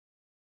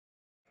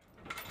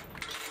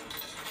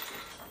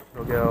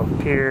We'll go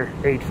pier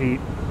 8 feet,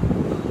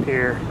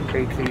 pier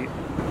 8 feet,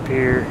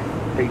 pier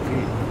 8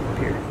 feet,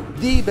 pier.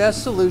 The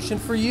best solution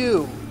for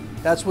you.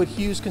 That's what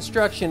Hughes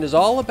Construction is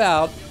all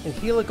about, and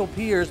Helical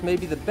Piers may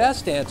be the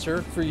best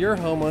answer for your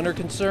homeowner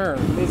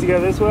concern. Needs to go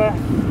this way.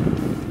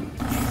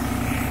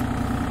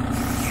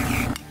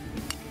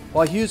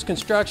 While Hughes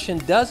Construction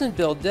doesn't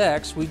build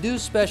decks, we do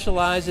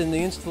specialize in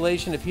the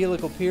installation of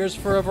helical piers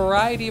for a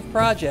variety of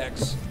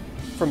projects,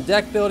 from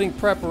deck building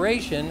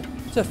preparation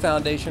to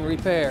foundation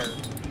repair.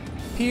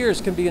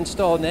 Piers can be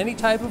installed in any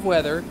type of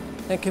weather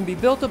and can be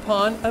built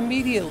upon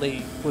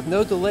immediately with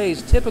no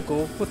delays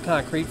typical with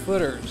concrete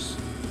footers.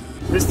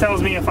 This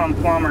tells me if I'm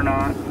plumb or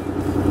not,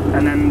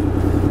 and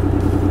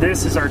then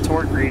this is our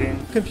torque reading.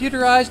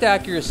 Computerized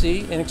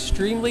accuracy and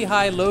extremely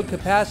high load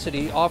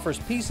capacity offers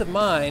peace of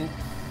mind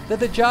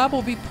that the job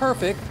will be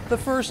perfect the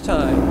first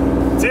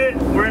time. That's it,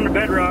 we're in the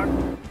bedrock.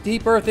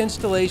 Deep earth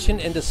installation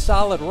into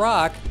solid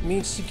rock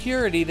means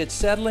security that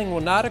settling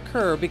will not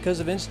occur because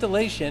of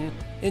installation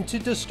into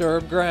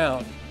disturbed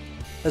ground.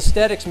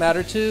 Aesthetics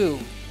matter too.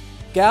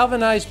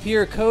 Galvanized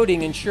pier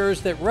coating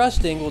ensures that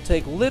rusting will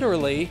take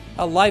literally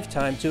a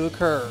lifetime to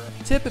occur,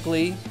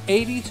 typically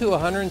 80 to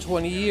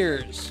 120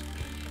 years.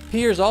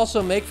 Piers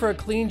also make for a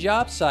clean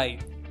job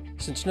site.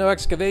 Since no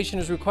excavation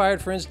is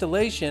required for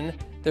installation,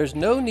 there's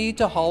no need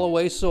to haul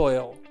away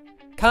soil.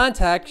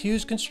 Contact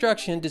Hughes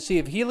Construction to see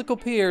if helical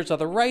piers are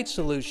the right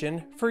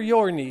solution for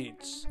your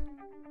needs.